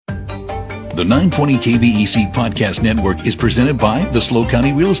The 920 KVEC Podcast Network is presented by the SLO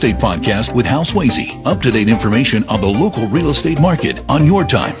County Real Estate Podcast with Hal Swayze. Up-to-date information on the local real estate market on your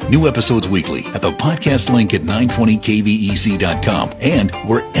time. New episodes weekly at the podcast link at 920kvec.com and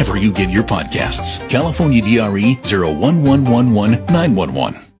wherever you get your podcasts. California DRE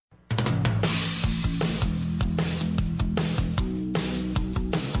 01111-911.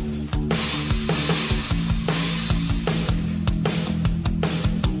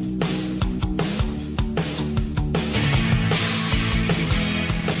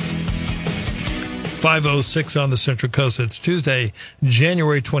 5:06 on the Central Coast. It's Tuesday,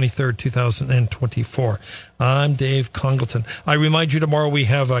 January 23rd, 2024. I'm Dave Congleton. I remind you tomorrow we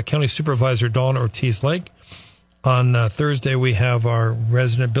have County Supervisor Dawn Ortiz-Lake. On Thursday, we have our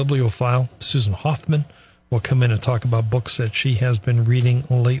resident bibliophile, Susan Hoffman, will come in and talk about books that she has been reading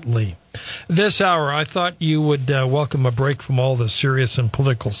lately. This hour, I thought you would welcome a break from all the serious and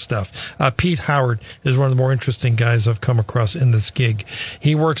political stuff. Pete Howard is one of the more interesting guys I've come across in this gig.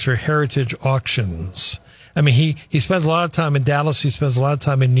 He works for Heritage Auctions. I mean, he spends a lot of time in Dallas. He spends a lot of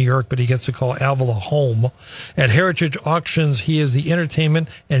time in New York, but he gets to call Avila home. At Heritage Auctions, he is the entertainment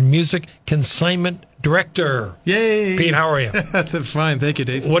and music consignment director. Yay! Pete, how are you? Fine, thank you,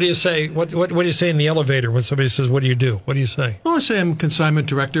 Dave. What do you say? What do you say in the elevator when somebody says, "What do you do?" What do you say? Well, I say I'm consignment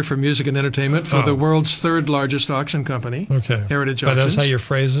director for music and entertainment for the world's third largest auction company. Okay, Heritage but Auctions. that's how you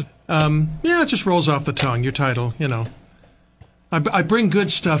phrase it. Yeah, it just rolls off the tongue. Your title, you know. I bring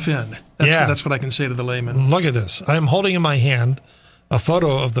good stuff in. That's what I can say to the layman. Look at this. I'm holding in my hand a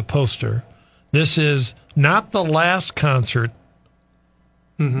photo of the poster. This is not the last concert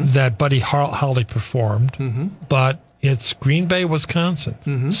that Buddy Holly performed, but it's Green Bay,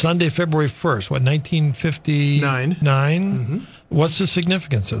 Wisconsin, Sunday, February 1st, 1959? What's the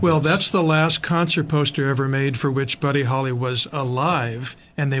significance of this? Well, that's the last concert poster ever made for which Buddy Holly was alive,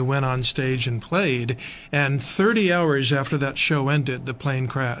 and they went on stage and played. And 30 hours after that show ended, the plane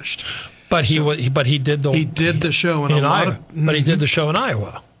crashed. But he did the show in Iowa. But he did the show in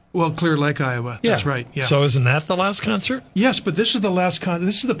Iowa. Well, Clear Lake, Iowa. Yeah. That's right. Yeah. So isn't that the last concert? Yes, but this is the last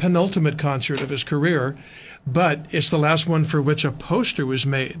this is the penultimate concert of his career, but it's the last one for which a poster was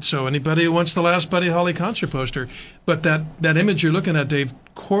made. So anybody who wants the last Buddy Holly concert poster, but that image you're looking at, Dave,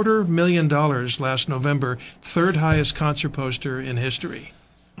 $250,000 last November, third highest concert poster in history.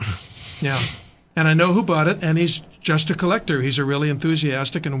 Yeah. And I know who bought it, and he's just a collector. He's a really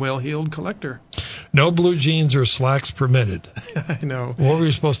enthusiastic and well-heeled collector. No blue jeans or slacks permitted. I know. What were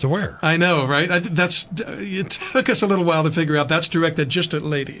you supposed to wear? I know, right? It took us a little while to figure out. That's directed just at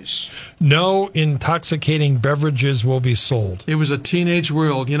ladies. No intoxicating beverages will be sold. It was a teenage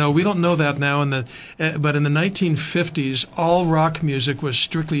world. You know, we don't know that now, but in the 1950s, all rock music was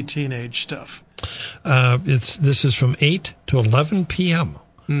strictly teenage stuff. This is from 8 to 11 p.m.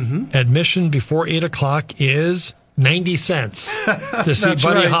 Admission before 8 o'clock is 90 cents to see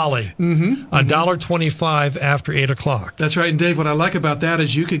Buddy Holly. $1.25 after 8 o'clock. That's right. And Dave, what I like about that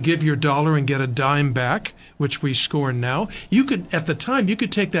is you could give your dollar and get a dime back, which we scorn now. You could, at the time, you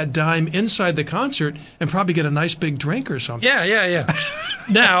could take that dime inside the concert and probably get a nice big drink or something. Yeah.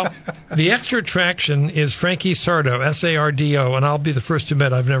 Now, the extra attraction is Frankie Sardo, S-A-R-D-O, and I'll be the first to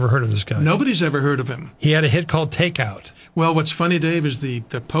admit I've never heard of this guy. Nobody's ever heard of him. He had a hit called Takeout. Well, what's funny, Dave, is the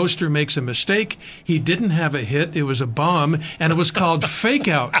poster makes a mistake. He didn't have a hit. It was a bomb, and it was called Fake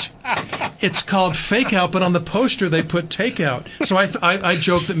Out. It's called Fake Out, but on the poster they put Takeout. So I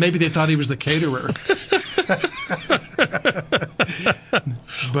joked that maybe they thought he was the caterer.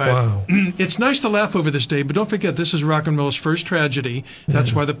 But wow. It's nice to laugh over this, Dave, but don't forget this is rock and roll's first tragedy.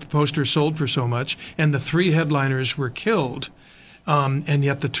 That's why the poster sold for so much, and the three headliners were killed. And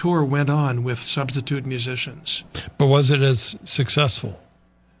yet the tour went on with substitute musicians. But was it as successful?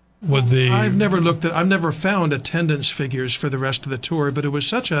 I've never found attendance figures for the rest of the tour, but it was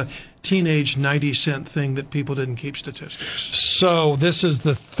such a teenage 90-cent thing that people didn't keep statistics. So this is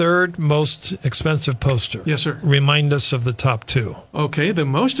the third most expensive poster. Yes, sir. Remind us of the top two. Okay, the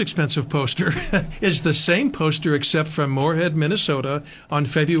most expensive poster is the same poster except from Moorhead, Minnesota on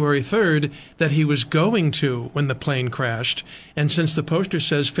February 3rd that he was going to when the plane crashed. And since the poster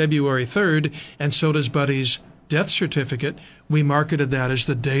says February 3rd, and so does Buddy's death certificate, we marketed that as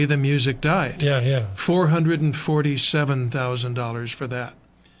the day the music died. Yeah. $447,000 for that.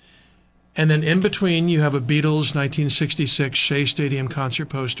 And then in between, you have a Beatles 1966 Shea Stadium concert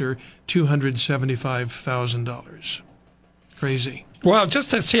poster, $275,000. Crazy. Well, just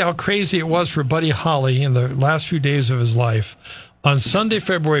to see how crazy it was for Buddy Holly in the last few days of his life, on Sunday,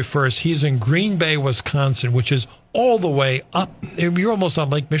 February 1st, he's in Green Bay, Wisconsin, which is all the way up. You're almost on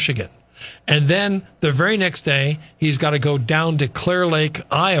Lake Michigan. And then the very next day, he's got to go down to Clear Lake,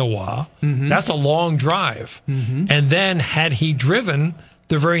 Iowa. That's a long drive. And then had he driven,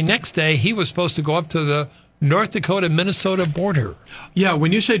 the very next day, he was supposed to go up to the North Dakota-Minnesota border. Yeah,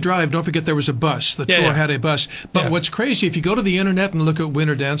 when you say drive, don't forget there was a bus. The tour had a bus. But what's crazy, if you go to the internet and look at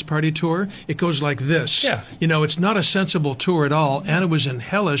Winter Dance Party Tour, it goes like this. Yeah. You know, it's not a sensible tour at all, and it was in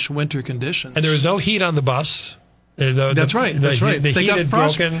hellish winter conditions. And there was no heat on the bus. That's right. The heat had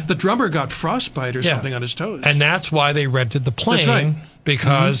broken. The drummer got frostbite or something on his toes. And that's why they rented the plane,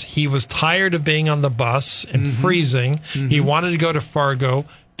 because he was tired of being on the bus and freezing. He wanted to go to Fargo,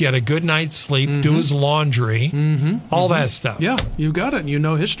 get a good night's sleep, do his laundry, all that stuff. Yeah, you got it. You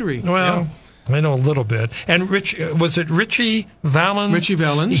know history. Well, I know a little bit. And was it Richie Valens? Richie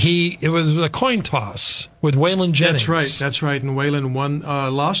Valens. It was a coin toss with Waylon Jennings. That's right. And Waylon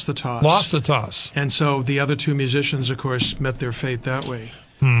lost the toss. And so the other two musicians, of course, met their fate that way.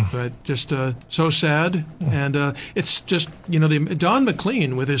 But just so sad. And it's just, Don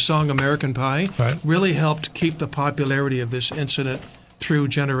McLean with his song American Pie really helped keep the popularity of this incident through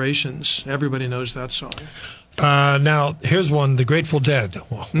generations. Everybody knows that song. Now, here's one, The Grateful Dead.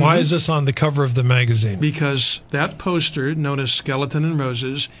 Why is this on the cover of the magazine? Because that poster, known as Skeleton and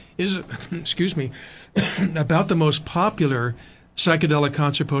Roses, is, about the most popular psychedelic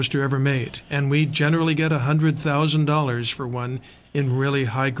concert poster ever made. And we generally get $100,000 for one in really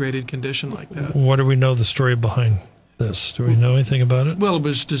high-graded condition like that. What do we know the story behind this? Do we know anything about it? Well, it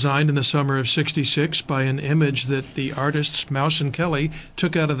was designed in the summer of '66 by an image that the artists Mouse and Kelly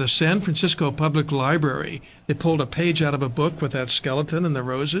took out of the San Francisco Public Library. They pulled a page out of a book with that skeleton and the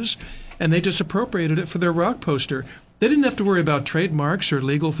roses, and they just appropriated it for their rock poster. They didn't have to worry about trademarks or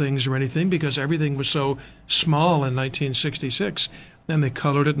legal things or anything because everything was so small in 1966. Then they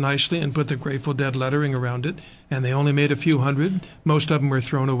colored it nicely and put the Grateful Dead lettering around it, and they only made a few hundred. Most of them were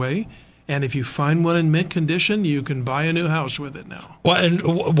thrown away. And if you find one in mint condition, you can buy a new house with it now. Well,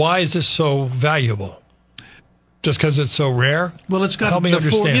 and why is this so valuable? Just because it's so rare? Well, it's got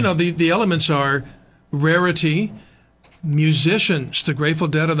the elements are rarity. Musicians, the Grateful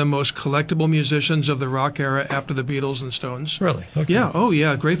Dead are the most collectible musicians of the rock era after the Beatles and Stones. Really? Okay. Yeah. Oh,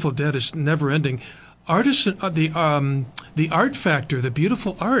 yeah. Grateful Dead is never ending. Artists, the art factor, the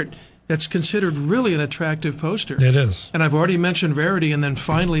beautiful art. That's considered really an attractive poster. It is. And I've already mentioned rarity, and then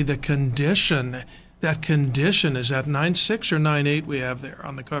finally the condition. That condition is at 9.6 or 9.8 we have there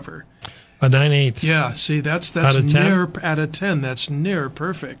on the cover. A 9.8. Yeah, see, that's out of 10? near out of 10. That's near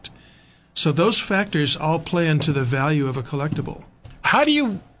perfect. So those factors all play into the value of a collectible. How do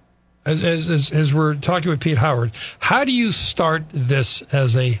you, as we're talking with Pete Howard, how do you start this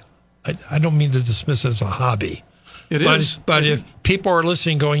as I don't mean to dismiss it as a hobby. But if people are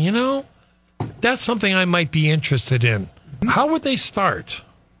listening going, that's something I might be interested in, how would they start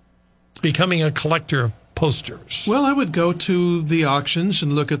becoming a collector of posters? Well, I would go to the auctions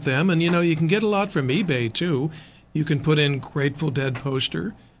and look at them. And, you can get a lot from eBay, too. You can put in Grateful Dead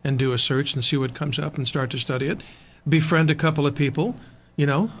poster and do a search and see what comes up and start to study it. Befriend a couple of people.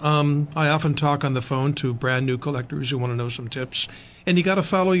 I often talk on the phone to brand new collectors who want to know some tips. And you got to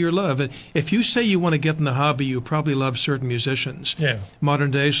follow your love. If you say you want to get in the hobby, you probably love certain musicians. Yeah.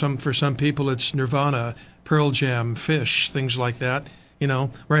 Modern day, for some people, it's Nirvana, Pearl Jam, Fish, things like that.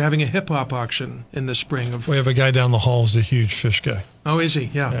 We're having a hip hop auction in the spring. We have a guy down the hall who's a huge Fish guy. Oh, is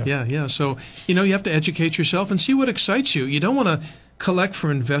he? Yeah. So, you have to educate yourself and see what excites you. You don't want to collect for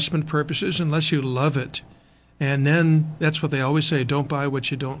investment purposes unless you love it. And then that's what they always say, don't buy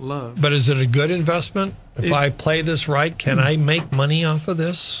what you don't love. But is it a good investment? If I play this right, can I make money off of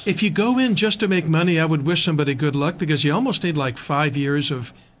this? If you go in just to make money, I would wish somebody good luck because you almost need like 5 years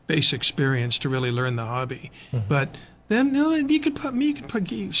of base experience to really learn the hobby. But then you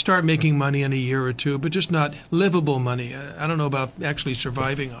could start making money in a year or two, but just not livable money. I don't know about actually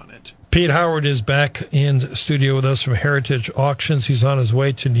surviving on it. Pete Howard is back in studio with us from Heritage Auctions. He's on his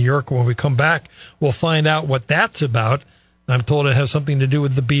way to New York. When we come back, we'll find out what that's about. I'm told it has something to do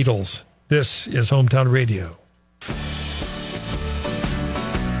with the Beatles. This is Hometown Radio.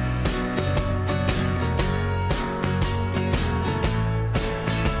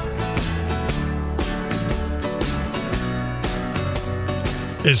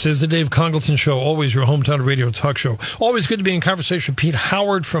 This is the Dave Congleton Show, always your hometown radio talk show. Always good to be in conversation with Pete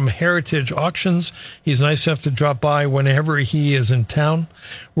Howard from Heritage Auctions. He's nice enough to drop by whenever he is in town.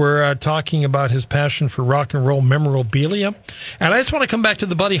 We're talking about his passion for rock and roll memorabilia. And I just want to come back to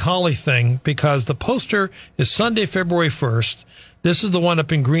the Buddy Holly thing because the poster is Sunday, February 1st. This is the one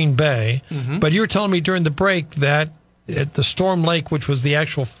up in Green Bay. But you were telling me during the break that at the Storm Lake, which was the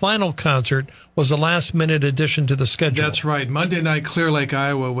actual final concert, was a last-minute addition to the schedule. That's right. Monday night, Clear Lake,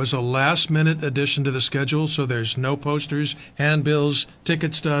 Iowa, was a last-minute addition to the schedule, so there's no posters, handbills,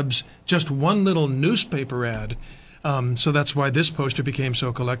 ticket stubs, just one little newspaper ad. So that's why this poster became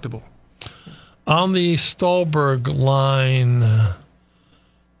so collectible. On the Stolberg line,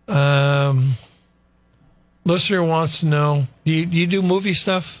 listener wants to know, do you do movie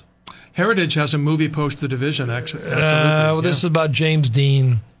stuff? Heritage has a movie post the division, absolutely. This is about James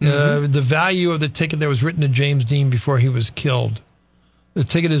Dean. The value of the ticket that was written to James Dean before he was killed. The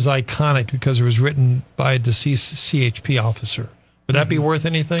ticket is iconic because it was written by a deceased CHP officer. Would that be worth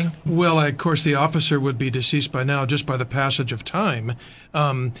anything? Well, of course, the officer would be deceased by now just by the passage of time.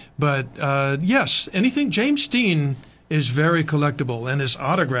 But yes, anything James Dean is very collectible, and his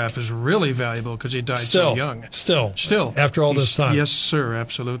autograph is really valuable because he died so young. Still, after all this time. Yes, sir,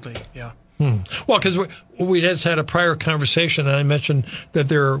 absolutely, yeah. Well, because we just had a prior conversation, and I mentioned that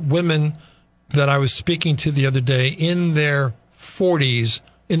there are women that I was speaking to the other day in their 40s,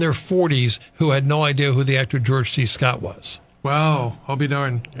 who had no idea who the actor George C. Scott was. Wow, I'll be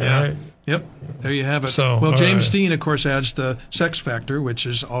darned. Yeah. Right. Yep, there you have it. So, well, James Dean, of course, adds the sex factor, which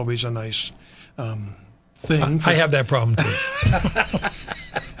is always a nice thing. I have that problem too.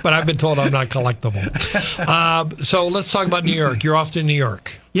 But I've been told I'm not collectible. So let's talk about New York. You're off to New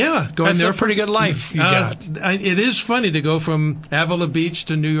York. Yeah, going That's there. a pretty good life you got. It is funny to go from Avila Beach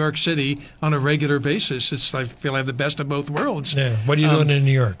to New York City on a regular basis. I feel I have the best of both worlds. Yeah. What are you doing in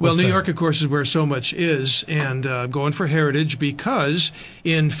New York? Well, New York, of course, is where so much is, and going for Heritage because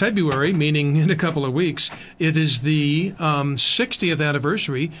in February, meaning in a couple of weeks, it is the 60th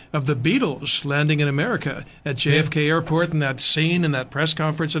anniversary of the Beatles landing in America at JFK Airport, and that scene and that press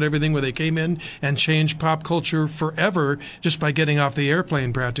conference and everything where they came in and changed pop culture forever just by getting off the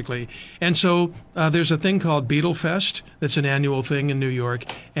airplane practically. And so there's a thing called Beatle Fest that's an annual thing in New York,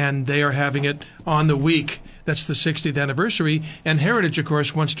 and they are having it on the week that's the 60th anniversary. And Heritage, of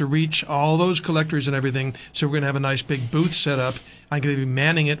course, wants to reach all those collectors and everything, so we're going to have a nice big booth set up. I'm going to be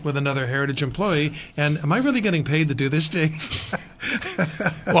manning it with another Heritage employee. And am I really getting paid to do this, Dave?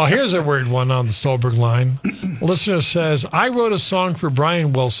 Well, here's a weird one on the Stolberg line. A listener says, I wrote a song for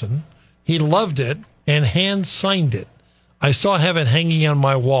Brian Wilson. He loved it and hand-signed it. I still have it hanging on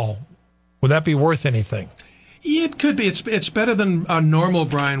my wall. Would that be worth anything? It could be. It's better than a normal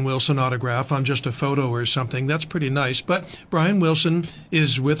Brian Wilson autograph on just a photo or something. That's pretty nice. But Brian Wilson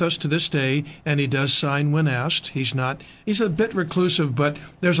is with us to this day, and he does sign when asked. He's a bit reclusive, but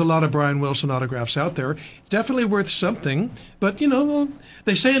there's a lot of Brian Wilson autographs out there. Definitely worth something. But,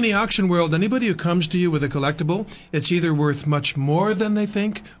 they say in the auction world, anybody who comes to you with a collectible, it's either worth much more than they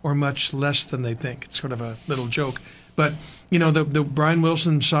think or much less than they think. It's sort of a little joke. But, the Brian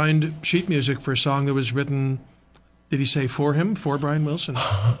Wilson signed sheet music for a song that was written... Did he say for him, for Brian Wilson?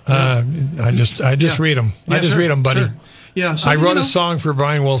 I just read them. Yeah, I just read them, buddy. Sure. Yeah, so, I wrote a song for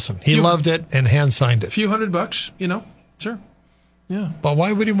Brian Wilson. He loved it and hand signed it. A few $100, sure. Yeah. But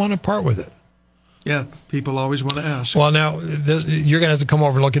why would he want to part with it? Yeah, people always want to ask. Well, now you're going to have to come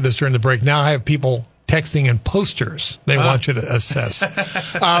over and look at this during the break. Now I have people texting in posters they want you to assess.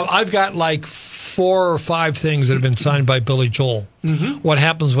 I've got like 4 or 5 things that have been signed by Billy Joel. Mm-hmm. What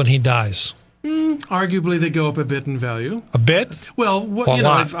happens when he dies? Arguably, they go up a bit in value. A bit? Well,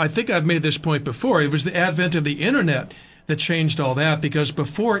 I think I've made this point before. It was the advent of the Internet that changed all that, because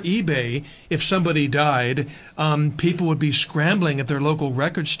before eBay, if somebody died, people would be scrambling at their local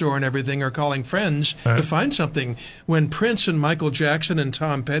record store and everything, or calling friends to find something. When Prince and Michael Jackson and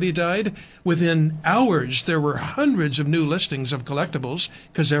Tom Petty died, within hours there were hundreds of new listings of collectibles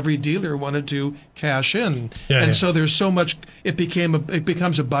because every dealer wanted to cash in. So there's so much, it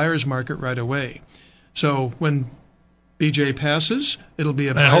becomes a buyer's market right away. So when BJ passes, it'll be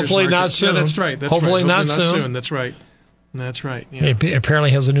a buyer's hopefully market. not soon. Yeah, that's right. Hopefully not soon. That's right. That's right. Yeah. He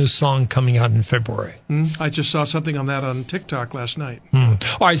apparently has a new song coming out in February. I just saw something on that on TikTok last night. All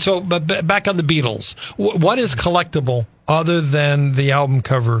right, so but back on the Beatles. What is collectible other than the album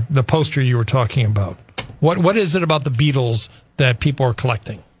cover, the poster you were talking about? What is it about the Beatles that people are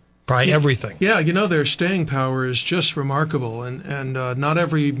collecting? Probably everything. Yeah, their staying power is just remarkable, and not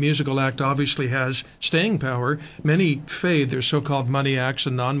every musical act obviously has staying power. Many fade. They're so-called money acts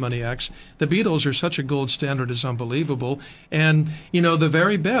and non-money acts. The Beatles are such a gold standard, it's unbelievable. And, the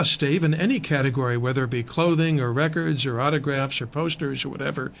very best, Dave, in any category, whether it be clothing or records or autographs or posters or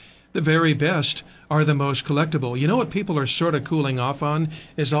whatever, the very best are the most collectible. You know what people are sort of cooling off on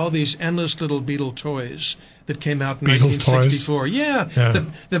is all these endless little Beatle toys that came out in Beatles 1964. toys. Yeah.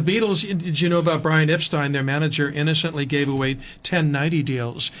 The Beatles, did you know about Brian Epstein? Their manager innocently gave away 10/90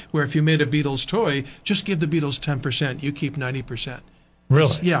 deals, where if you made a Beatles toy, just give the Beatles 10%, you keep 90%.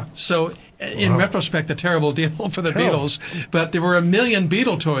 Really? Yeah. So, in retrospect, a terrible deal for the Beatles. But there were 1 million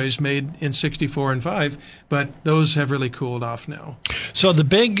Beatle toys made in 64 and 5, but those have really cooled off now. So the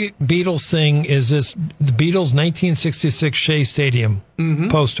big Beatles thing is the Beatles 1966 Shea Stadium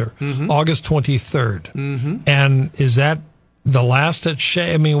poster, August 23rd. And is that the last at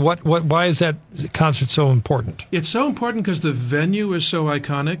Shea? I mean, why is that concert so important? It's so important because the venue is so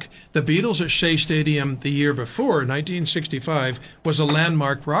iconic. The Beatles at Shea Stadium the year before, 1965, was a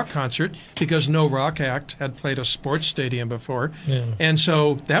landmark rock concert because no rock act had played a sports stadium before. Yeah. And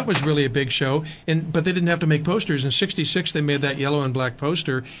so that was really a big show. But they didn't have to make posters. In 66, they made that yellow and black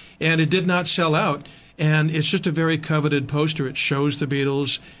poster, and it did not sell out. And it's just a very coveted poster. It shows the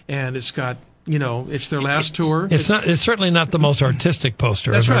Beatles, and it's got, it's their last tour. It's certainly not the most artistic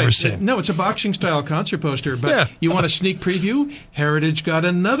poster I've ever seen. No, it's a boxing-style concert poster. But you want a sneak preview? Heritage got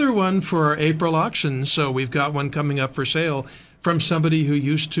another one for our April auction, so we've got one coming up for sale from somebody who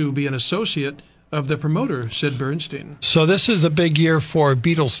used to be an associate of the promoter, Sid Bernstein. So this is a big year for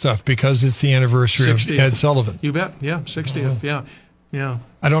Beatles stuff because it's the anniversary 60th. Of Ed Sullivan. You bet. Yeah, 60th. Yeah.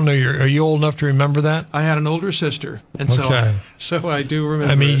 I don't know. Are you old enough to remember that? I had an older sister, and so I do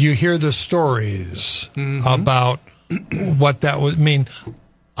remember. I mean, you hear the stories about what that was. I mean,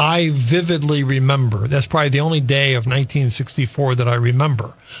 I vividly remember. That's probably the only day of 1964 that I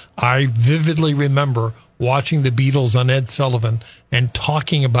remember. I vividly remember watching the Beatles on Ed Sullivan and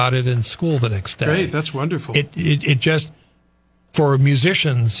talking about it in school the next day. Great, that's wonderful. It just. For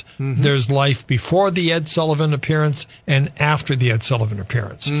musicians, there's life before the Ed Sullivan appearance and after the Ed Sullivan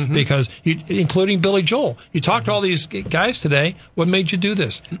appearance. Because, including Billy Joel, you talked to all these guys today. What made you do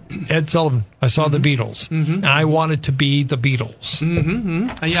this? Ed Sullivan. I saw the Beatles. And I wanted to be the Beatles.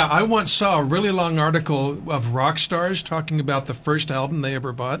 Yeah, I once saw a really long article of rock stars talking about the first album they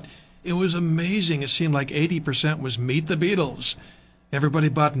ever bought. It was amazing. It seemed like 80% was Meet the Beatles. Everybody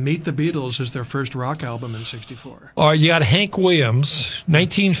bought Meet the Beatles as their first rock album in 64. You got Hank Williams,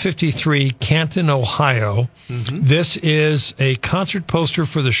 1953, Canton, Ohio. This is a concert poster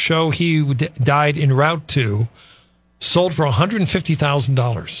for the show he died en route to, sold for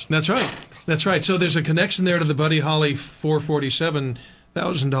 $150,000. That's right. So there's a connection there to the Buddy Holly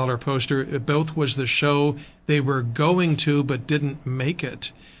 $447,000 poster. It both was the show they were going to but didn't make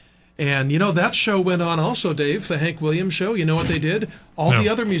it. And, that show went on also, Dave, the Hank Williams show. You know what they did? All the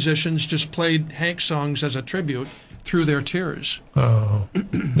other musicians just played Hank songs as a tribute through their tears. Oh,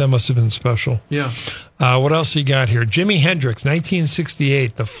 that must have been special. Yeah. What else you got here? Jimi Hendrix,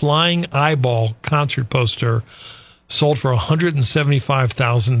 1968, the Flying Eyeball concert poster, sold for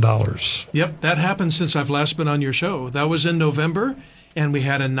 $175,000. Yep, that happened since I've last been on your show. That was in November. And we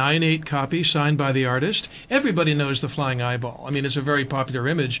had a 9/8 copy signed by the artist. Everybody knows the Flying Eyeball. I mean, it's a very popular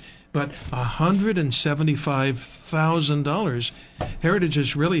image, but $175,000. Heritage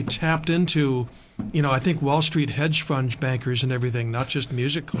has really tapped into, I think Wall Street hedge fund bankers and everything, not just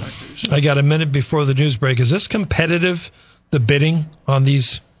music collectors. I got a minute before the news break. Is this competitive, the bidding on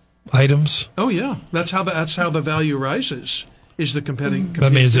these items? Oh, yeah. That's how the value rises, is the competing.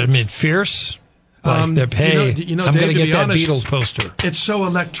 Is it fierce? They're paying. I'm going to get that Beatles poster. It's so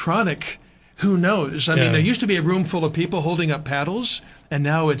electronic. Who knows? I mean, there used to be a room full of people holding up paddles, and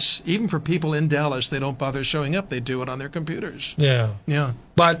now it's, even for people in Dallas, they don't bother showing up. They do it on their computers. Yeah. Yeah.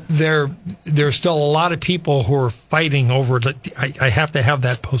 But there's still a lot of people who are fighting over I have to have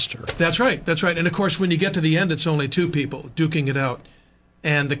that poster. That's right. And, of course, when you get to the end, it's only two people duking it out.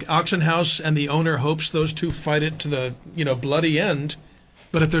 And the auction house and the owner hopes those two fight it to the, bloody end.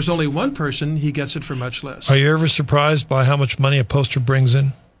 But if there's only one person, he gets it for much less. Are you ever surprised by how much money a poster brings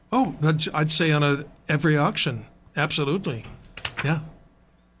in? Oh, I'd say on every auction. Absolutely. Yeah.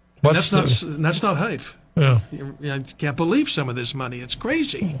 That's not hype. Yeah. I can't believe some of this money. It's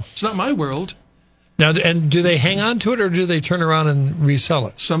crazy. It's not my world. Now, and do they hang on to it or do they turn around and resell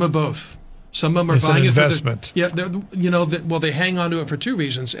it? Some of both. Some of them are it's buying an investment. They hang on to it for two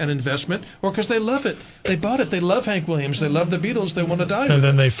reasons: an investment, or because they love it. They bought it. They love Hank Williams. They love the Beatles. They want to die with it. And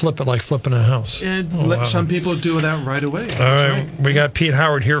then they flip it like flipping a house. And some people do it out right away. All right. We got Pete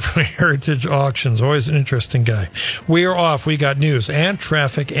Howard here from Heritage Auctions. Always an interesting guy. We are off. We got news and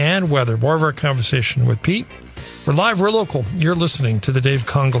traffic and weather. More of our conversation with Pete. We're live. We're local. You're listening to The Dave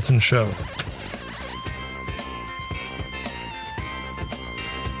Congleton Show.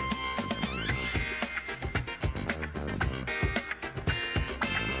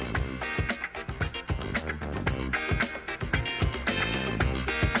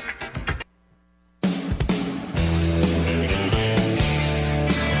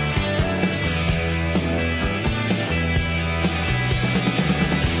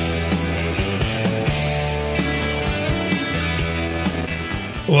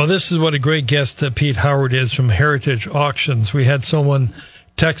 Well, this is what a great guest Pete Howard is from Heritage Auctions. We had someone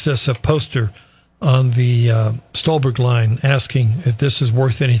text us a poster on the Stolberg line asking if this is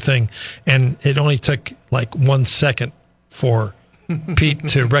worth anything, and it only took like 1 second for Pete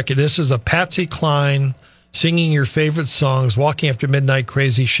to recognize. This is a Patsy Cline singing your favorite songs, Walking After Midnight,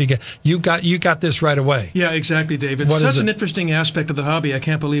 Crazy. You got this right away. Yeah, exactly, David. It's such an interesting aspect of the hobby. I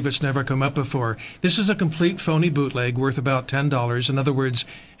can't believe it's never come up before. This is a complete phony bootleg worth about $10. In other words,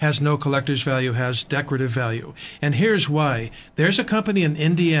 has no collector's value, has decorative value. And here's why. There's a company in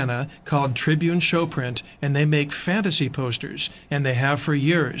Indiana called Tribune Showprint, and they make fantasy posters, and they have for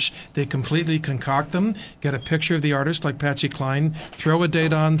years. They completely concoct them, get a picture of the artist like Patsy Cline, throw a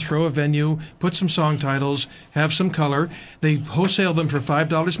date on, throw a venue, put some song titles, have some color. They wholesale them for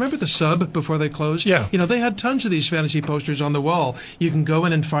 $5. Remember the Sub before they closed? Yeah. You know, they had tons of these fantasy posters on the wall. You can go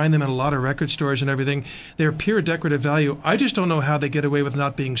in and find them in a lot of record stores and everything. They're pure decorative value. I just don't know how they get away with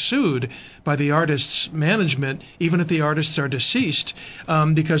not being sued by the artist's management, even if the artists are deceased,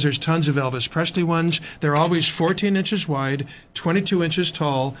 because there's tons of Elvis Presley ones. They're always 14 inches wide, 22 inches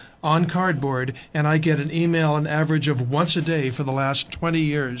tall, on cardboard, and I get an email an average of once a day for the last 20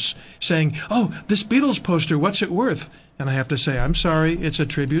 years saying, "Oh, this Beatles poster, what's it worth?" And I have to say, I'm sorry, it's a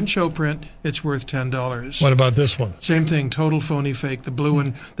Tribune show print. It's worth $10. What about this one? Same thing, total phony fake. The blue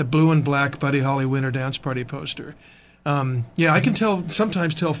and black Buddy Holly Winter Dance Party poster. Yeah, I can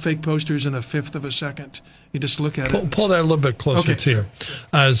sometimes tell fake posters in a fifth of a second. You just look at it. Pull that a little bit closer to you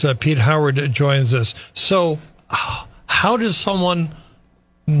as Pete Howard joins us. So, how does someone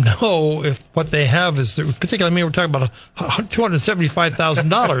know if what they have is particularly? I mean, we're talking about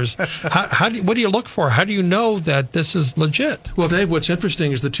 $275,000. What do you look for? How do you know that this is legit? Well, Dave, what's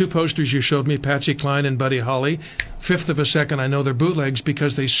interesting is the two posters you showed me, Patsy Cline and Buddy Holly. Fifth of a second, I know they're bootlegs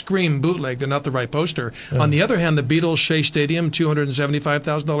because they scream bootleg. They're not the right poster. On the other hand, the Beatles Shea Stadium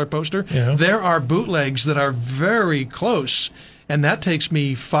 $275,000 poster. Yeah. There are bootlegs that are very close. And that takes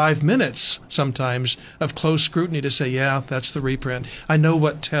me 5 minutes sometimes of close scrutiny to say, yeah, that's the reprint. I know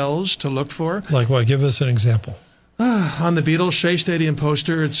what tells to look for. Like what? Give us an example. On the Beatles Shea Stadium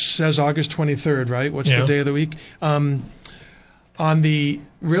poster, it says August 23rd, right? What's the day of the week? On the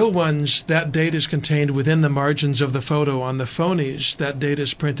real ones, that date is contained within the margins of the photo. On the phonies, that date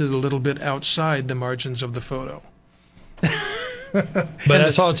is printed a little bit outside the margins of the photo. But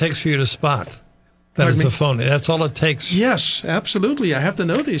that's all it takes for you to spot. That is a phony. That's all it takes. Yes, absolutely. I have to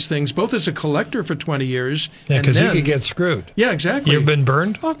know these things, both as a collector for 20 years. Yeah, because you could get screwed. Yeah, exactly. You've been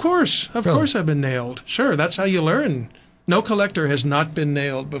burned? Of course. Of course I've been nailed. Sure, that's how you learn. No collector has not been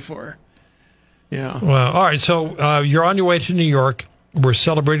nailed before. Yeah. Well, all right. So you're on your way to New York. We're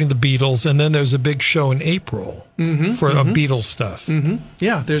celebrating the Beatles, and then there's a big show in April for Beatles stuff.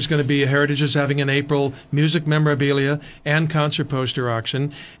 Yeah, there's going to be Heritage is having an April music memorabilia and concert poster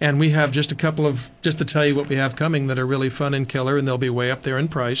auction, and we have just to tell you what we have coming that are really fun and killer, and they'll be way up there in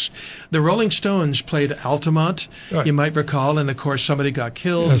price. The Rolling Stones played Altamont, you might recall, and of course somebody got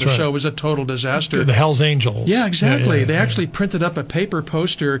killed. The show was a total disaster. The Hells Angels. Yeah, exactly. They actually printed up a paper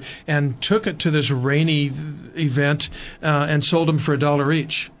poster and took it to this rainy event and sold them for $1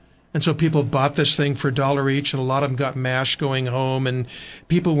 each. And so people bought this thing for $1 each, and a lot of them got mashed going home, and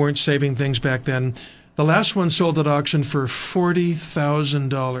people weren't saving things back then. The last one sold at auction for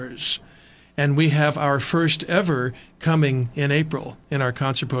 $40,000. And we have our first ever coming in April in our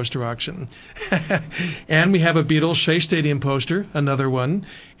concert poster auction. And we have a Beatles Shea Stadium poster, another one.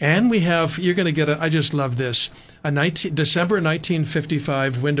 And we have, you're going to get I just love this, a December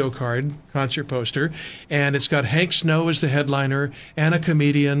 1955 window card concert poster. And it's got Hank Snow as the headliner, and a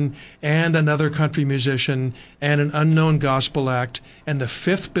comedian, and another country musician, and an unknown gospel act. And the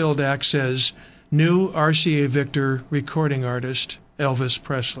fifth billed act says, new RCA Victor recording artist, Elvis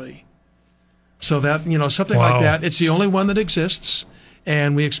Presley. So that, something like that. It's the only one that exists,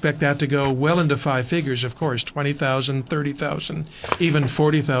 and we expect that to go well into five figures, of course, $20,000, $30,000, even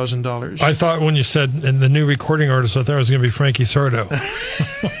 $40,000. I thought when you said the new recording artist, I thought it was going to be Frankie Sardo.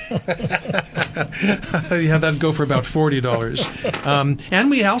 Yeah, that'd go for about $40. And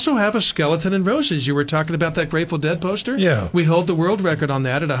we also have a Skeleton and Roses. You were talking about that Grateful Dead poster? Yeah. We hold the world record on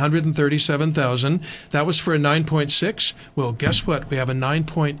that at $137,000. That was for a 9.6. Well, guess what? We have a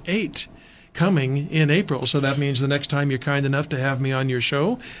 9.8. coming in April. So that means the next time you're kind enough to have me on your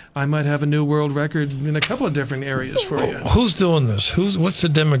show, I might have a new world record in a couple of different areas for you. Who's doing this? What's the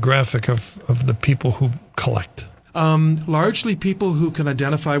demographic of the people who collect? Largely people who can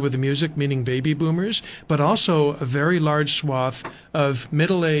identify with the music, meaning baby boomers, but also a very large swath of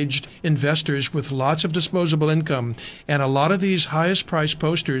middle-aged investors with lots of disposable income. And a lot of these highest priced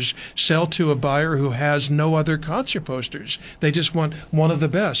posters sell to a buyer who has no other concert posters. They just want one of the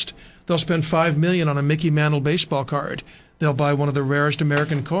best. They'll spend $5 million on a Mickey Mantle baseball card. They'll buy one of the rarest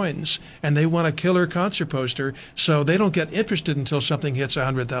American coins, and they want a killer concert poster, so they don't get interested until something hits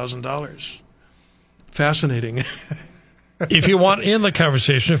 $100,000. Fascinating. If you want in the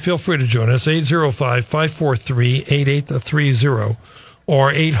conversation, feel free to join us, 805-543-8830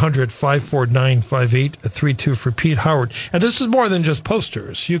 or 800-549-5832 for Pete Howard. And this is more than just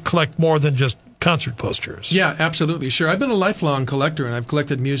posters. You collect more than just concert posters. Yeah, absolutely. Sure. I've been a lifelong collector, and I've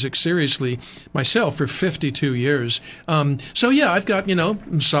collected music seriously myself for 52 years. So, yeah, I've got,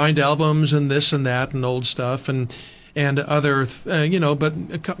 signed albums and this and that and old stuff and other,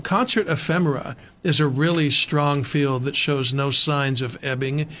 but concert ephemera is a really strong field that shows no signs of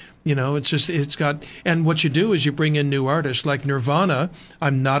ebbing. And what you do is you bring in new artists like Nirvana.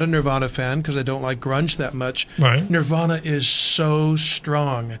 I'm not a Nirvana fan because I don't like grunge that much. Right. Nirvana is so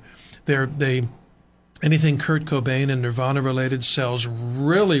strong. Anything Kurt Cobain and Nirvana related sells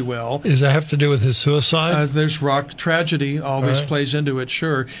really well. Does that have to do with his suicide? There's rock tragedy always plays into it,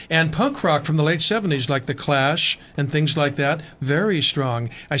 sure. And punk rock from the late 70s, like The Clash and things like that, very strong.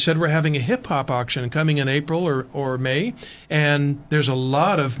 I said we're having a hip-hop auction coming in April or May, and there's a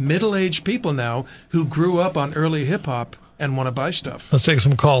lot of middle-aged people now who grew up on early hip-hop and want to buy stuff. Let's take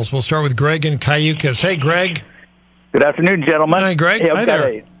some calls. We'll start with Greg in Cayucas. Hey, Greg. Good afternoon, gentlemen. Hi, Greg. Hey, I've Hi got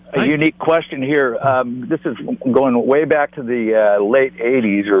there. a unique question here. This is going way back to the late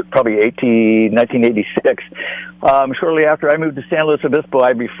 80s, or probably 1986. Shortly after I moved to San Luis Obispo,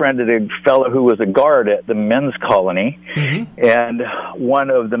 I befriended a fellow who was a guard at the men's colony, and one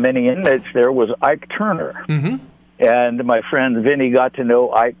of the many inmates there was Ike Turner. And my friend Vinny got to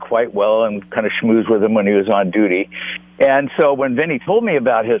know Ike quite well and kind of schmoozed with him when he was on duty. And so when Vinny told me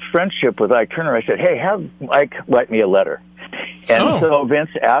about his friendship with Ike Turner, I said, hey, have Ike write me a letter. And so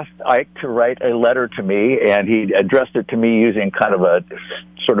Vince asked Ike to write a letter to me, and he addressed it to me using kind of a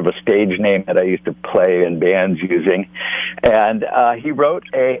sort of a stage name that I used to play in bands using. And he wrote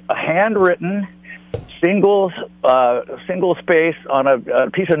a handwritten single space on a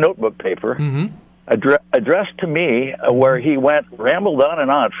piece of notebook paper, addressed to me, where he rambled on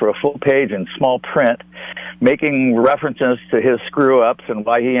and on for a full page in small print, making references to his screw-ups and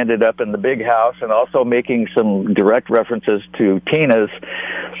why he ended up in the big house, and also making some direct references to Tina's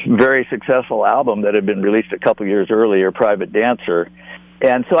very successful album that had been released a couple years earlier, Private Dancer.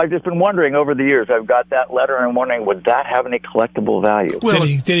 And so I've just been wondering over the years, I've got that letter, and I'm wondering, would that have any collectible value? Well,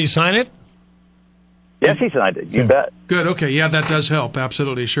 did he sign it? Yes, he signed it. You bet. Good. Okay. Yeah, that does help.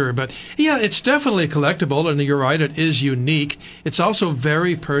 Absolutely. Sure. But yeah, it's definitely collectible, and you're right. It is unique. It's also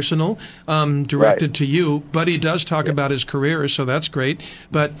very personal, directed to you, but he does talk about his career, so that's great.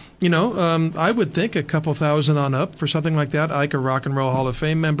 But, I would think a couple thousand on up for something like that. Ike, a Rock and Roll Hall of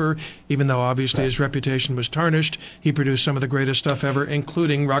Fame member, even though obviously his reputation was tarnished, he produced some of the greatest stuff ever,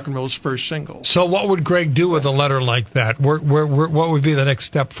 including rock and roll's first single. So what would Greg do with a letter like that? What would be the next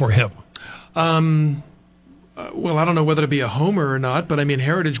step for him? Well, I don't know whether to be a homer or not, but I mean,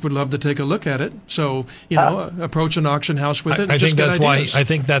 Heritage would love to take a look at it. So, approach an auction house with it. I think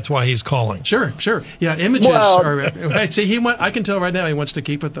that's why he's calling. Sure. Yeah, images are. I'd say I can tell right now he wants to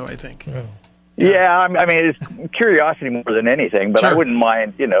keep it, though. I think. Yeah, I mean, it's curiosity more than anything, but I wouldn't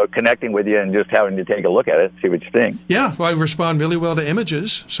mind, connecting with you and just having to take a look at it, see what you think. Yeah, well, I respond really well to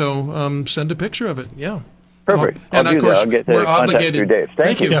images, so send a picture of it. Yeah. Perfect. And of course, I'll get we're contact obligated. through Dave.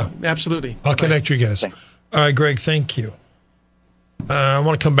 Thank you. Yeah, absolutely. I'll connect you guys. Thanks. All right, Greg, thank you. I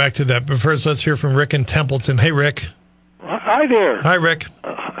want to come back to that, but first let's hear from Rick in Templeton. Hey, Rick. Hi there. Hi, Rick.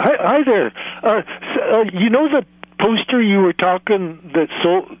 Hi there. The poster you were talking that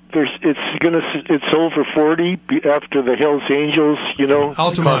sold? It's sold for $40 after the Hells Angels,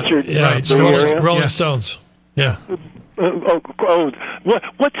 Altamont. concert. Yeah, Rolling Stones. Yeah.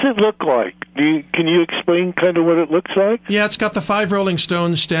 What's it look like? Can you explain kind of what it looks like? Yeah, it's got the 5 Rolling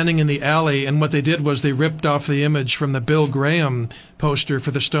Stones standing in the alley, and what they did was they ripped off the image from the Bill Graham poster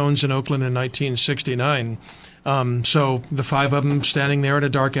for the Stones in Oakland in 1969. So the 5 of them standing there in a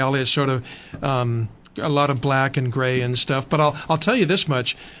dark alley is sort of a lot of black and gray and stuff. But I'll tell you this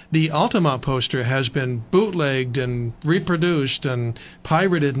much. The Altamont poster has been bootlegged and reproduced and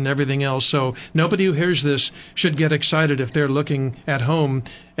pirated and everything else. So nobody who hears this should get excited if they're looking at home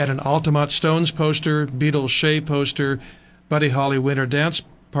at an Altamont Stones poster, Beatles Shea poster, Buddy Holly Winter Dance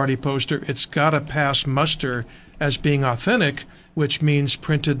Party poster. It's got to pass muster as being authentic, which means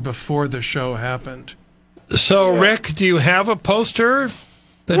printed before the show happened. So, Rick, do you have a poster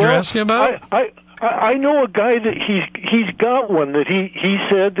that you're asking about? I know a guy that he's got one that he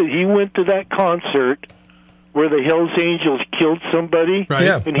said that he went to that concert where the Hells Angels killed somebody, right?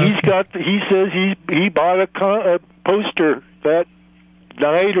 Yeah. And he says he bought a poster that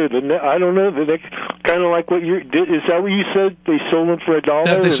night or I don't know, the next, kind of like what is that what you said? They sold them for $1?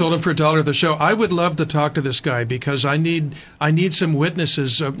 Yeah, they sold them for $1 at the show. I would love to talk to this guy because I need some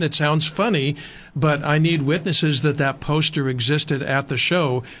witnesses. It sounds funny, but I need witnesses that poster existed at the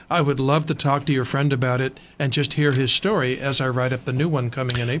show. I would love to talk to your friend about it and just hear his story as I write up the new one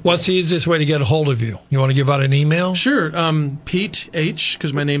coming in April. What's the easiest way to get a hold of you? You want to give out an email? Sure. Pete H,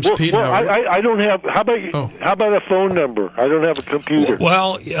 because my name's Pete Howard. I don't have. How about a phone number? I don't have a computer.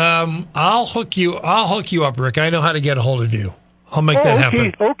 Well, I'll hook you up, Rick. I know how to get a hold of you. I'll make that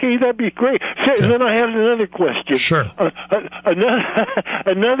happen. Okay, that'd be great. So, then I have another question. Sure.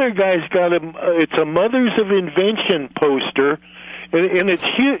 Another guy's got it's a Mothers of Invention poster, and it's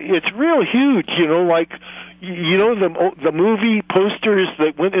it's real huge. Like the movie posters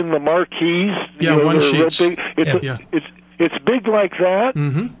that went in the marquees. Yeah, one sheets. It's big like that,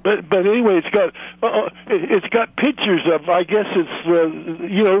 but anyway, it's got pictures of, I guess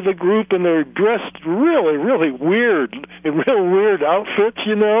it's the group, and they're dressed really, really weird in real weird outfits,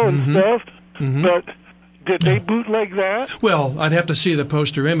 and stuff. But did they bootleg that? Well, I'd have to see the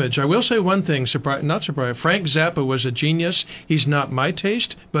poster image. I will say one thing, not surprised. Frank Zappa was a genius. He's not my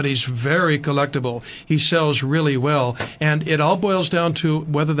taste, but he's very collectible. He sells really well, and it all boils down to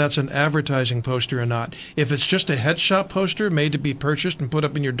whether that's an advertising poster or not. If it's just a head shop poster made to be purchased and put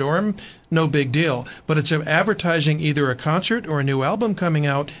up in your dorm, no big deal. But it's advertising either a concert or a new album coming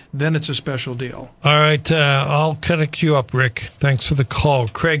out, then it's a special deal. All right, I'll connect you up, Rick. Thanks for the call.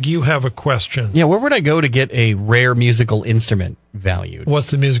 Craig, you have a question. Yeah, where would I go to get a rare musical instrument valued?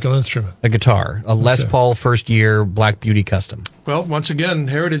 What's the musical instrument? A guitar. A Les Paul first year Black Beauty custom. Well, once again,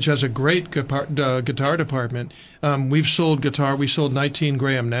 Heritage has a great guitar department. We've sold 19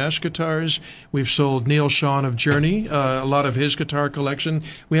 Graham Nash guitars. We've sold Neil Schon of Journey, a lot of his guitar collection.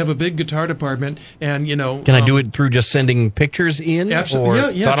 We have a big guitar department, and Can I do it through just sending pictures in?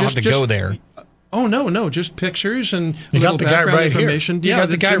 Absolutely. Or I don't have to go there? Oh, no, just pictures and you got the guy right information. Here. You got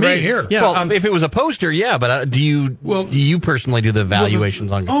the guy right here. Yeah, well, if it was a poster, but do you personally do the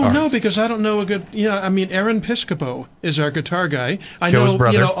valuations on guitars? Oh, no, because I don't know a good, Aaron Piscopo is our guitar guy. I Joe's know,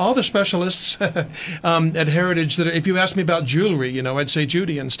 brother. All the specialists at Heritage that if you ask me about jewelry, I'd say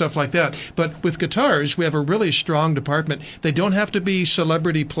Judy and stuff like that. But with guitars, we have a really strong department. They don't have to be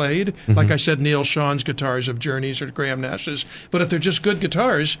celebrity played. Like I said, Neil Schon's guitars of Journeys or Graham Nash's. But if they're just good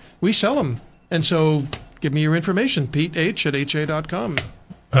guitars, we sell them. And so give me your information, PeteH@ha.com.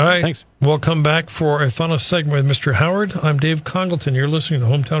 All right. Thanks. We'll come back for a final segment with Mr. Howard. I'm Dave Congleton. You're listening to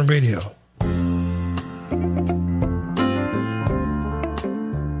Hometown Radio.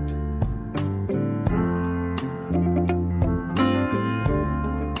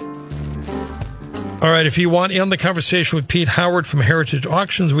 All right, if you want in on the conversation with Pete Howard from Heritage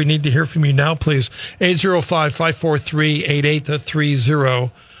Auctions, we need to hear from you now, please.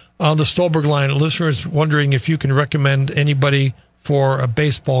 805-543-8830. On the Stolberg line, a listener is wondering if you can recommend anybody for a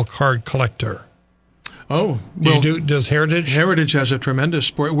baseball card collector. Oh, well, does Heritage? Heritage has a tremendous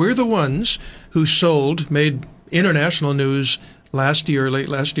sport. We're the ones who made international news late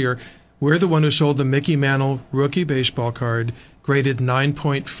last year. We're the one who sold the Mickey Mantle rookie baseball card, graded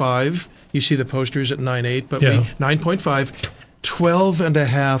 9.5. You see the posters at 9.8, but 9.5,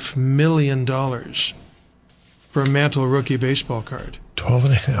 $12.5 million for a Mantle rookie baseball card.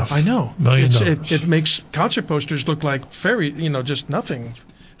 12.5. I know. $1 million. It makes concert posters look like just nothing.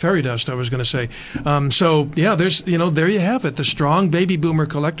 Fairy dust, I was going to say. There's, there you have it. The strong baby boomer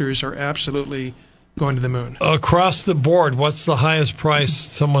collectors are absolutely going to the moon. Across the board, what's the highest price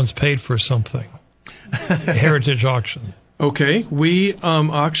someone's paid for something? Heritage auction. Okay, we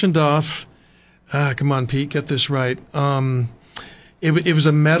auctioned off. Come on, Pete, get this right. It was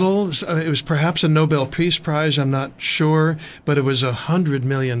a medal. It was perhaps a Nobel Peace Prize. I'm not sure, but it was $100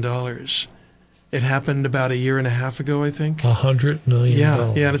 million. It happened about a year and a half ago, I think. $100 million.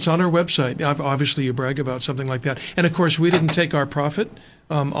 Yeah, and it's on our website. Obviously, you brag about something like that. And of course, we didn't take our profit.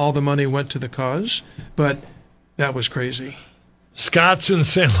 All the money went to the cause, but that was crazy. Scott's in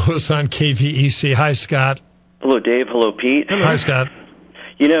St. Louis on KVEC. Hi, Scott. Hello, Dave. Hello, Pete. Hello. Hi, Scott.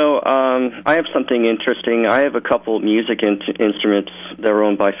 I have something interesting. I have a couple music instruments that are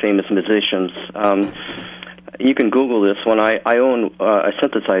owned by famous musicians. You can Google this one. I own a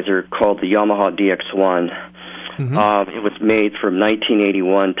synthesizer called the Yamaha DX1. Mm-hmm. It was made from 1981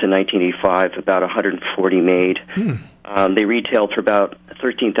 to 1985, about 140 made. They retailed for about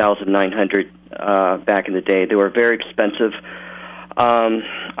 $13,900 back in the day. They were very expensive.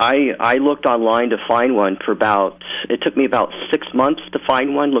 I looked online to find one it took me about 6 months to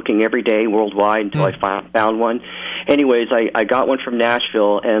find one, looking every day worldwide until I found one. Anyways, I got one from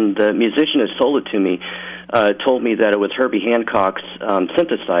Nashville, and the musician who sold it to me told me that it was Herbie Hancock's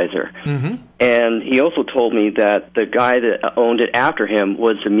synthesizer. Mm-hmm. And he also told me that the guy that owned it after him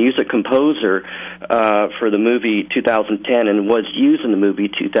was the music composer for the movie 2010 and was used in the movie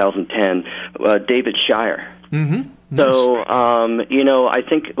 2010, David Shire. Mm-hmm. So, I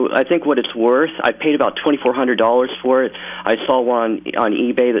think what it's worth. I paid about $2,400 for it. I saw one on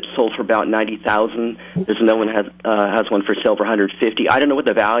eBay that sold for about $90,000. There's no one has one for sale for $150,000. I don't know what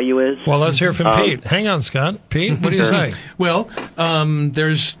the value is. Well, let's hear from Pete. Hang on, Scott. Pete, what do you say? Well,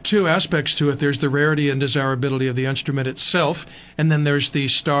 there's two aspects to it. There's the rarity and desirability of the instrument itself, and then there's the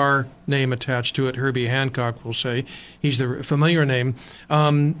star name attached to it. Herbie Hancock, we'll say. He's the familiar name,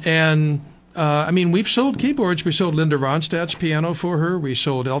 we've sold keyboards. We sold Linda Ronstadt's piano for her. We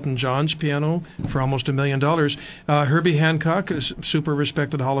sold Elton John's piano for almost $1 million. Herbie Hancock is a super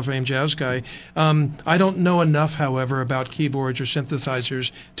respected Hall of Fame jazz guy. I don't know enough, however, about keyboards or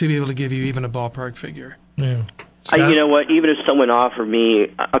synthesizers to be able to give you even a ballpark figure. Yeah. You know what? Even if someone offered me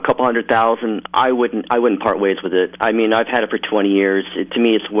a couple $100,000, I wouldn't part ways with it. I mean, I've had it for 20 years. To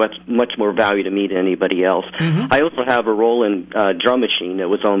me, it's much more value to me than anybody else. Mm-hmm. I also have a Roland drum machine that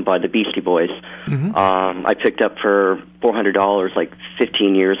was owned by the Beastie Boys. Mm-hmm. I picked up for $400 like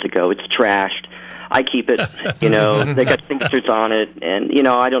 15 years ago. It's trashed. I keep it. They got signatures on it, and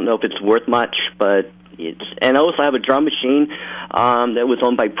I don't know if it's worth much, but and I also have a drum machine that was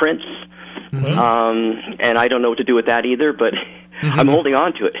owned by Prince. Mm-hmm. And I don't know what to do with that either, but I'm holding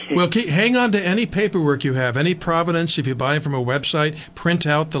on to it. Well, hang on to any paperwork you have, any provenance. If you buy it from a website, print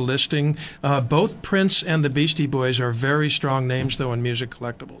out the listing. Both Prince and the Beastie Boys are very strong names, though, in music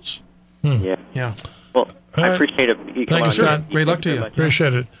collectibles. Yeah. Well, I appreciate it. Thank you, Scott. Great luck to you.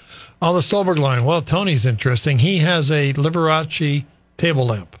 Appreciate it. On the Stolberg line, well, Tony's interesting. He has a Liberace table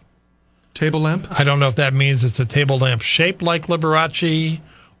lamp. Table lamp? I don't know if that means it's a table lamp shaped like Liberace,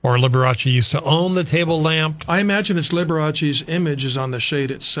 or Liberace used to own the table lamp. I imagine it's Liberace's image is on the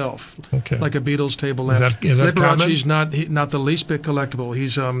shade itself, like a Beatles table lamp. Is that Liberace's not the least bit collectible.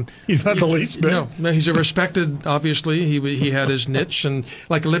 He's not the least bit. No, he's a respected. Obviously, he had his niche, and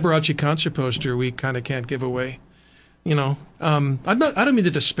like a Liberace concert poster, we kind of can't give away. I don't mean to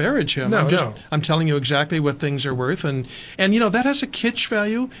disparage him. I'm telling you exactly what things are worth, and that has a kitsch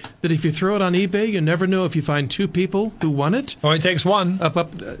value that if you throw it on eBay, you never know if you find two people who want it. Only takes one.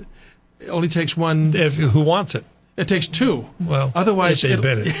 Only takes one. Who wants it? It takes two. Well, otherwise they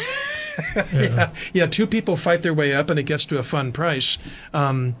bid it. Yeah. Two people fight their way up, and it gets to a fun price.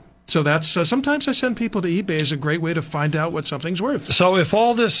 So that's sometimes I send people to eBay as a great way to find out what something's worth. So if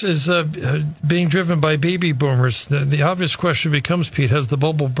all this is being driven by baby boomers, the obvious question becomes, Pete, has the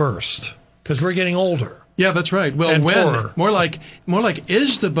bubble burst? Because we're getting older. Yeah, that's right. Well, and when? Poorer. More like,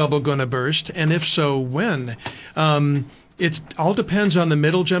 is the bubble going to burst? And if so, when? It all depends on the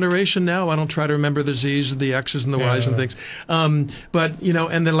middle generation now. I don't try to remember the Z's, the X's, and the Y's and things. But,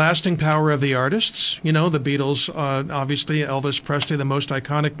 and the lasting power of the artists, the Beatles, obviously, Elvis Presley, the most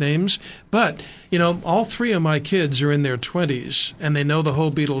iconic names. But, all three of my kids are in their 20s, and they know the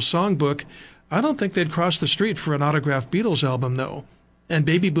whole Beatles songbook. I don't think they'd cross the street for an autographed Beatles album, though. And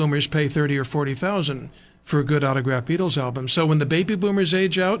baby boomers pay $30,000 or $40,000 for a good autographed Beatles album. So when the baby boomers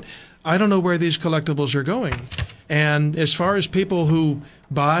age out, I don't know where these collectibles are going. And as far as people who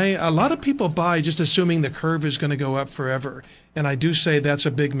buy, a lot of people buy just assuming the curve is going to go up forever. And I do say that's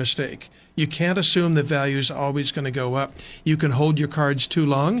a big mistake. You can't assume the value is always going to go up. You can hold your cards too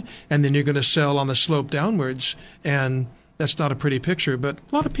long, and then you're going to sell on the slope downwards. And that's not a pretty picture. But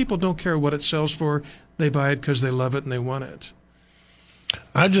a lot of people don't care what it sells for. They buy it because they love it and they want it.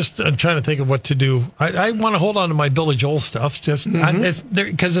 I'm trying to think of what to do. I want to hold on to my Billy Joel stuff because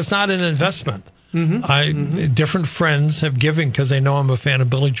it's not an investment. Different friends have given, because they know I'm a fan of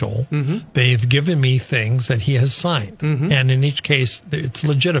Billy Joel, they've given me things that he has signed. And in each case, it's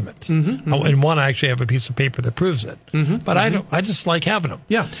legitimate. In one, I actually have a piece of paper that proves it. But I just like having them.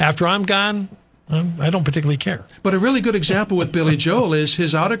 Yeah. After I'm gone, I don't particularly care. But a really good example with Billy Joel is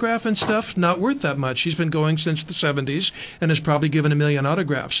his autograph and stuff not worth that much. He's been going since the 70s and has probably given 1 million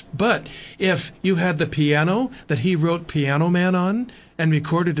autographs. But if you had the piano that he wrote Piano Man on and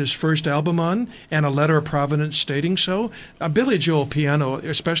recorded his first album on, and a letter of provenance stating so, a Billy Joel piano,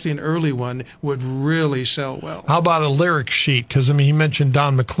 especially an early one, would really sell well. How about a lyric sheet? Because, he mentioned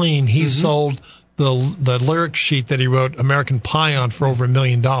Don McLean. He sold the lyric sheet that he wrote American Pie on for over $1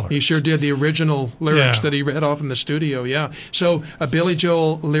 million. He sure did. The original lyrics Yeah. that he read off in the studio, yeah. So a Billy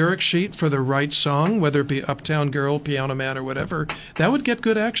Joel lyric sheet for the right song, whether it be Uptown Girl, Piano Man, or whatever, that would get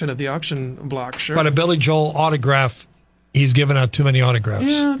good action at the auction block, sure. But a Billy Joel autograph, he's given out too many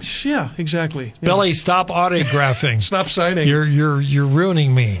autographs. Yeah, exactly. Yeah. Billy, stop autographing. Stop signing. You're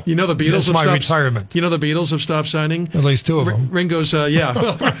ruining me. You know the Beatles That's have my stopped retirement. You know the Beatles have stopped signing. At least two of them. Ringo's, yeah,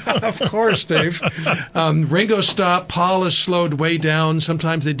 of course, Dave. Ringo stopped. Paul has slowed way down.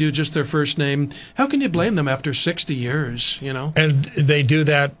 Sometimes they do just their first name. How can you blame them after 60 years? You know. And they do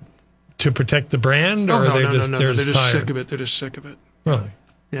that to protect the brand, or No. they're They're just tired? sick of it. They're just sick of it. Really?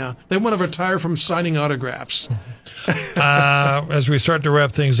 Yeah, they want to retire from signing autographs. As we start to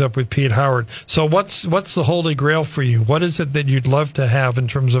wrap things up with Pete Howard, so what's the holy grail for you? What is it that you'd love to have in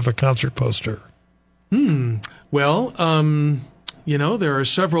terms of a concert poster? Well, there are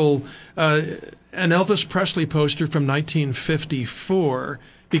several. An Elvis Presley poster from 1954,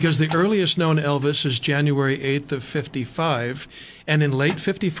 because the earliest known Elvis is January 8th of 55, and in late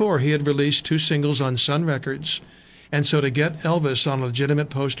 54 he had released 2 singles on Sun Records. And so to get Elvis on a legitimate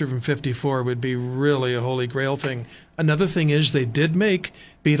poster from 54 would be really a holy grail thing. Another thing is they did make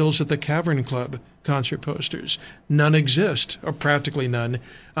Beatles at the Cavern Club concert posters. None exist, or practically none.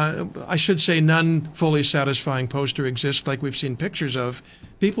 I should say none fully satisfying poster exists like we've seen pictures of.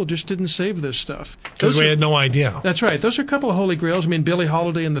 People just didn't save this stuff. Because we had no idea. That's right. Those are a couple of holy grails. I mean, Billie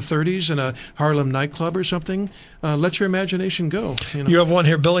Holiday in the 30s in a Harlem nightclub or something. Let your imagination go. You have one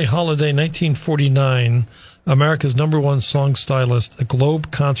here, Billie Holiday, 1949. America's #1 song stylist, a Globe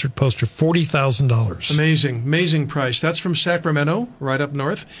concert poster, $40,000. Amazing price. That's from Sacramento, right up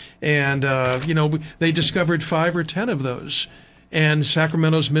north. And, they discovered 5 or 10 of those. And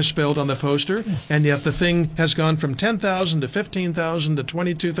Sacramento's misspelled on the poster, and yet the thing has gone from 10,000 to 15,000 to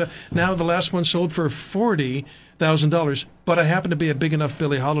 22,000. Now the last one sold for $40,000. But I happen to be a big enough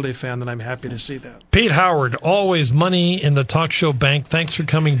Billie Holiday fan that I'm happy to see that. Pete Howard, always money in the talk show bank. Thanks for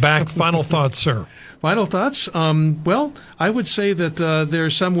coming back. Final thoughts, sir. Final thoughts? Well, I would say that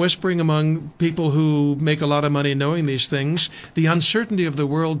there's some whispering among people who make a lot of money knowing these things. The uncertainty of the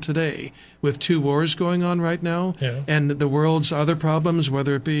world today, with 2 wars going on right now, and the world's other problems,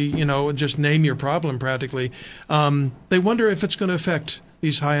 whether it be, just name your problem practically, they wonder if it's going to affect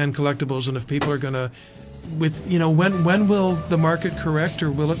these high-end collectibles and if people are going to, when will the market correct,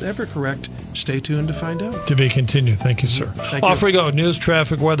 or will it ever correct? Stay tuned to find out. To be continued. Thank you, sir. Thank Off you. we go. News,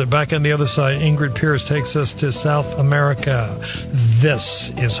 traffic, weather. Back on the other side, Ingrid Pierce takes us to South America.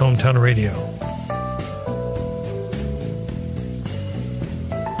 This is Hometown Radio.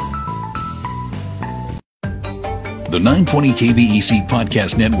 The 920 KVEC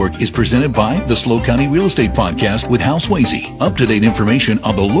Podcast Network is presented by the SLO County Real Estate Podcast with Hal Swayze. Up-to-date information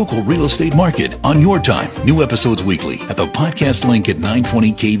on the local real estate market on your time. New episodes weekly at the podcast link at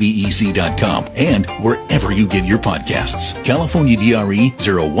 920kvec.com and wherever you get your podcasts. California DRE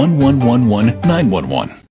 01111 911.